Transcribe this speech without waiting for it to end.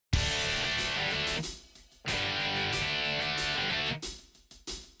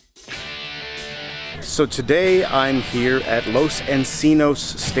So today I'm here at Los Encinos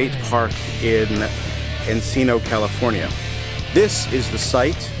State Park in Encino, California. This is the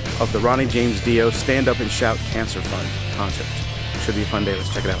site of the Ronnie James Dio Stand Up and Shout Cancer Fund concert. Should be a fun day,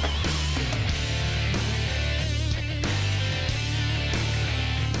 let's check it out.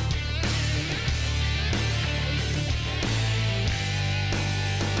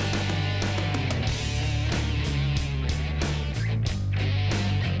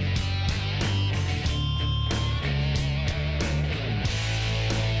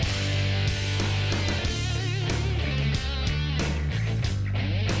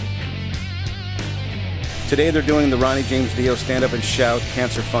 Today they're doing the Ronnie James Dio Stand Up and Shout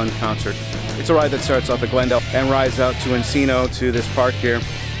Cancer Fund concert. It's a ride that starts off at Glendale and rides out to Encino to this park here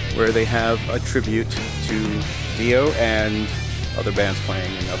where they have a tribute to Dio and other bands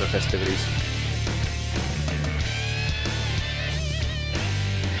playing and other festivities.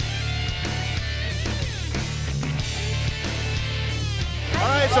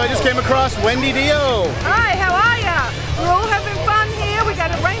 Alright, so I just came across Wendy Dio. Hi, how are ya? We're all having fun here. We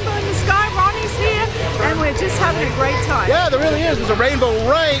got a rainbow in the sky. Ronnie's here, and we're just having a great time. Yeah, there really is. There's a rainbow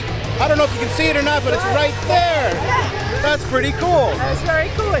right. I don't know if you can see it or not, but it's right there. That's pretty cool. That's very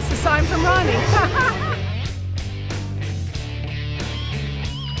cool. It's a sign from Ronnie.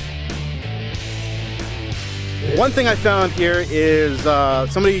 One thing I found here is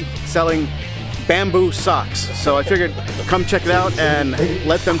somebody selling bamboo socks. So I figured come check it out and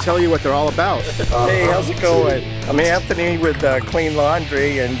let them tell you what they're all about. Hey, how's it going? I'm Anthony with Clean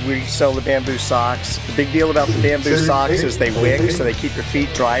Laundry, and we sell the bamboo socks. The big deal about the bamboo socks is they wick, so they keep your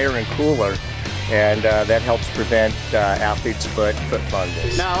feet drier and cooler, and that helps prevent athlete's foot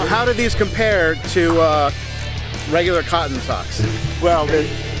fungus. Now, how do these compare to regular cotton socks? Well,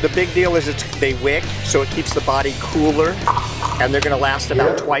 the big deal is they wick, so it keeps the body cooler, and they're going to last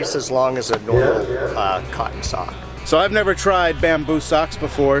about twice as long as a normal cotton sock. So I've never tried bamboo socks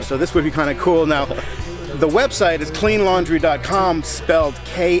before, so this would be kind of cool. Now, the website is cleanlaundry.com, spelled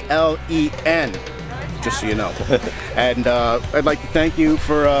K-L-E-N, just so you know. And I'd like to thank you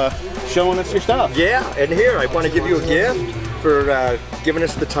for showing us your stuff. Yeah, and here, I want to give you a gift for giving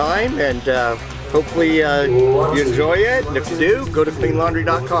us the time, and hopefully you enjoy it, and if you do, go to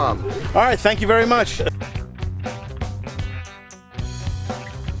cleanlaundry.com. All right, thank you very much.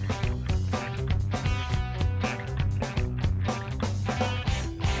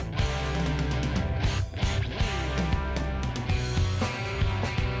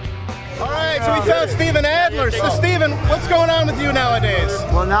 All right, so we found Steven Adler. So Steven, what's going on with you nowadays?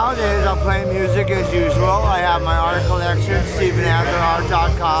 Well, nowadays I'm playing music as usual. I have my art collection,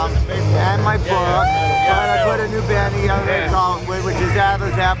 StevenAdlerArt.com, and my book. But I put a new band together called, which is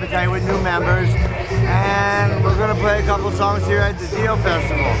Adler's Appetite, with new members. And we're going to play a couple songs here at the Dio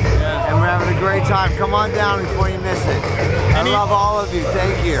Festival. And we're having a great time. Come on down before you miss it. I love all of you.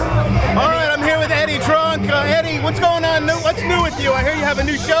 Thank you. All right, I'm here with Eddie Drunk. Eddie, what's going on? What's new with you? I hear you have a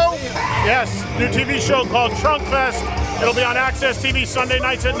new show? Yes, new TV show called Trunk Fest. It'll be on Access TV Sunday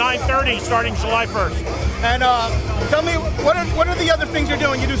nights at 9:30 starting July 1st. And tell me, what are the other things you're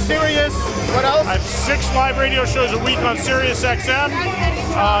doing? You do Sirius, what else? I have 6 live radio shows a week on Sirius XM.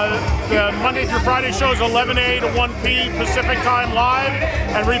 The Monday through Friday shows 11 A to 1 P Pacific Time live,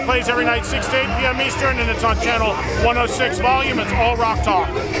 and replays every night 6 to 8 p.m. Eastern, and it's on channel 106 volume. It's all rock talk.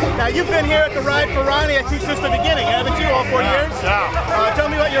 Now, you've been here at the Ride for Ronnie, I think, since the beginning, haven't you, all 4 years? Yeah. Tell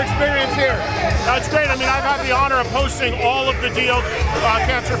me about your experience here. That's great. I mean, I've had the honor of hosting all of the Dio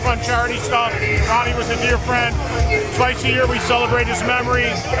Cancer Fund charity stuff. Ronnie was a dear friend. Twice a year we celebrate his memory,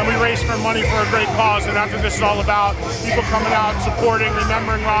 and we raise for money for a great cause, and that's what this is all about. People coming out, supporting,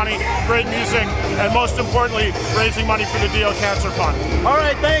 remembering Ronnie, great music, and most importantly, raising money for the Dio Cancer Fund. All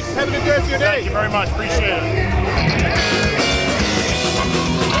right, thanks. Have a good rest of your day. Thank you very much. Appreciate it.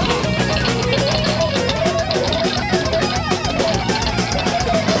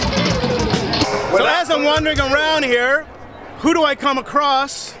 So as I'm wandering around here, who do I come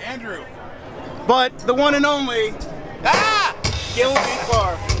across? Andrew. But the one and only Gilby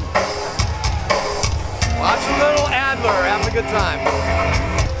Clarke. Watch a little Adler, having a good time.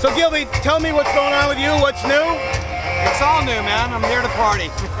 So Gilby, tell me what's going on with you, what's new? It's all new, man. I'm here to party.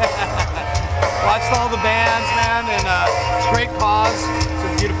 Watched all the bands, man, and it's a great cause. It's a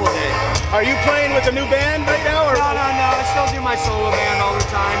beautiful day. Are you playing with a new band right now? Or? No. I still do my solo band all the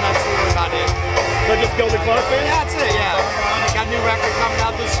time. That's really about it. So just Gilby Clarke band? Yeah, that's it, yeah. Got a new record coming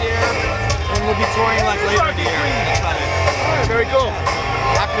out this year, and we'll be touring like later in the year. That's about it. All right, very cool.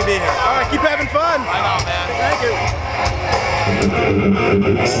 Happy to be here. All right, keep having fun. Right on, man. Thank you.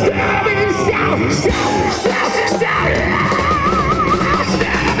 Stop it, stop.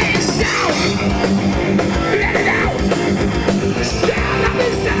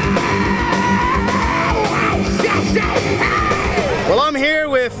 Well, I'm here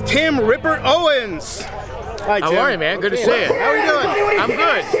with Tim Ripper Owens. Hi, Tim. How are you, man? Good to see you. How are you doing? I'm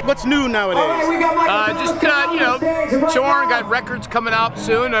good. What's new nowadays? You know, touring, got records coming out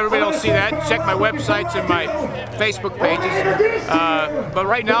soon. Everybody will see that. Check my websites and my Facebook pages. But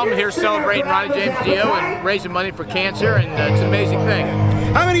right now I'm here celebrating Ronnie James Dio and raising money for cancer, and it's an amazing thing.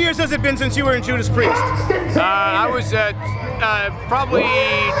 How many years has it been since you were in Judas Priest? I was probably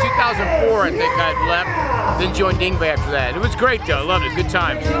 2004, I think I'd left, then joined Dingby after that. It was great though, I loved it, good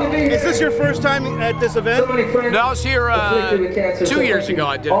times. Is this your first time at this event? No, I was here 2 years ago,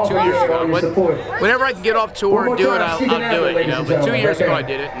 I did it 2 years ago. Whenever I can get off tour and do it, I'll do it, you know, but 2 years ago I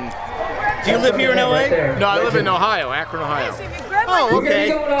did it. And do you live here in LA? no, I live in Ohio, Akron, Ohio. Oh, okay.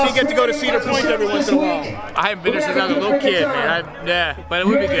 So you get to go to Cedar Point every once in a while. I haven't been there since I was a little kid, man. Yeah, but it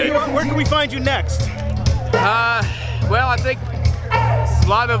would be good. Where can we find you next? Well, I think a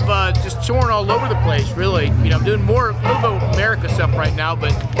lot of just touring all over the place, really. You know, I'm doing a little bit of America stuff right now,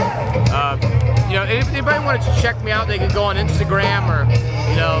 but you know, if anybody wanted to check me out, they could go on Instagram or,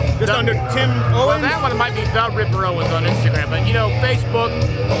 you know, Just under Tim Owens? Well, that one might be about Ripper Owens on Instagram, but you know, Facebook,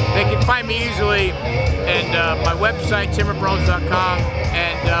 they can find me easily, and my website, timripperowens.com,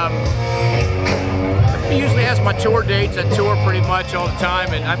 and it usually has my tour dates. I tour pretty much all the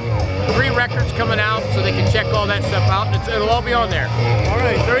time, and I've 3 records coming out, so they can check all that stuff out, and it'll all be on there. All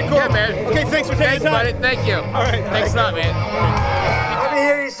right, very cool. Yeah, man. Okay, thanks for taking the time. Buddy. Thank you. All right. Thanks a lot, man. Let me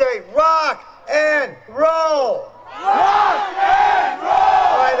hear you say rock and roll. Rock and roll.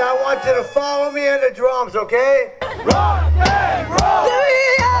 All right, I want you to follow me on the drums, okay? Rock and roll.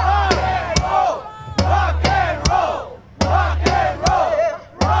 Rock and roll. Rock and roll. Rock and roll.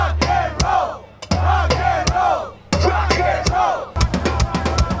 Rock and roll. Rock and roll. Rock and roll.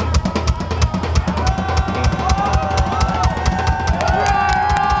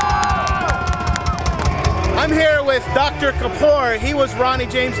 I'm here with Dr. Kapoor. He was Ronnie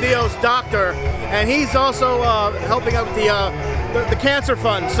James Dio's doctor, and he's also helping out with the cancer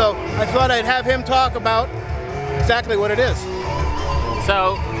fund. So I thought I'd have him talk about exactly what it is.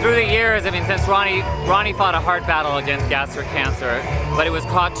 So through the years, I mean, since Ronnie fought a hard battle against gastric cancer, but it was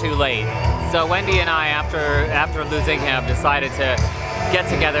caught too late. So Wendy and I, after losing him, decided to get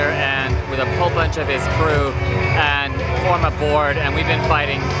together and with a whole bunch of his crew and form a board, and we've been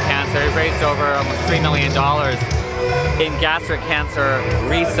fighting cancer. We've raised over almost $3 million in gastric cancer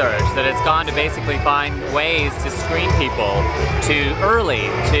research that has gone to basically find ways to screen people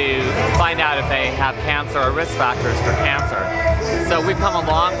early to find out if they have cancer or risk factors for cancer. So we've come a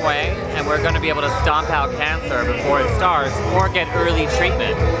long way, and we're going to be able to stomp out cancer before it starts or get early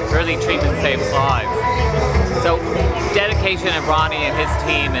treatment. Early treatment saves lives. So dedication of Ronnie and his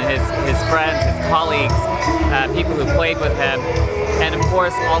team and his friends, his colleagues, people who played with him, and of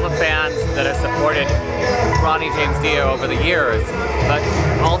course all the fans that have supported Ronnie James Dio over the years, but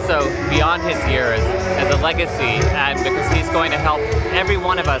also beyond his years as a legacy, and because he's going to help every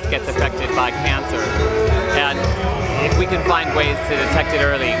one of us gets affected by cancer. And if we can find ways to detect it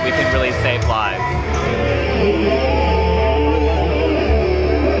early, we can really save lives.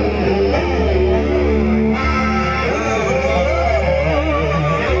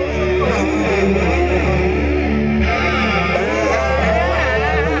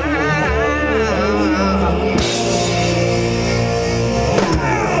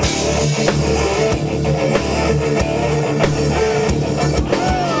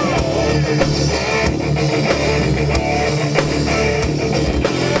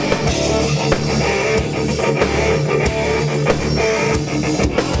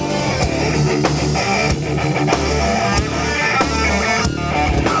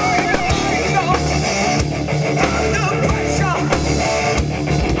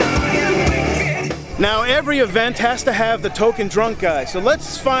 Now every event has to have the token drunk guy. So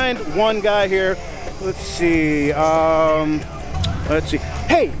let's find one guy here. Let's see.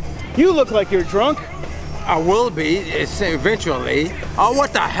 Hey, you look like you're drunk. I will be, eventually. Oh,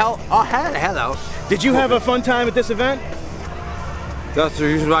 what the hell? Oh, hello. Did you have a fun time at this event? That's the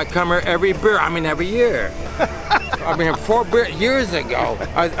reason I come here every year. I've been here 4 years ago.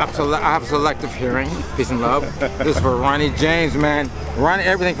 I have selective hearing. Peace and love. This is for Ronnie James, man.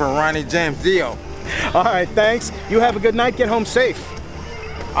 Everything for Ronnie James Dio. All right, thanks. You have a good night. Get home safe.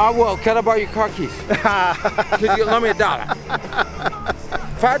 I will. Can I borrow your car keys? Could you loan me $1?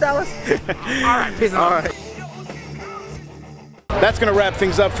 $5? All right, peace and love. All right. That's going to wrap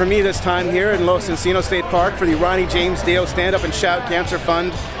things up for me this time here in Los Encinos State Park for the Ronnie James Dio Stand Up and Shout Cancer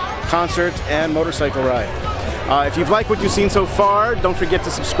Fund concert and motorcycle ride. If you've liked what you've seen so far, don't forget to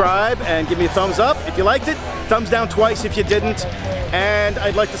subscribe and give me a thumbs up if you liked it. Thumbs down twice if you didn't. And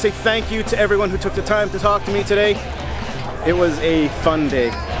I'd like to say thank you to everyone who took the time to talk to me today. It was a fun day.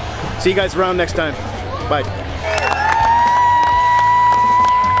 See you guys around next time. Bye.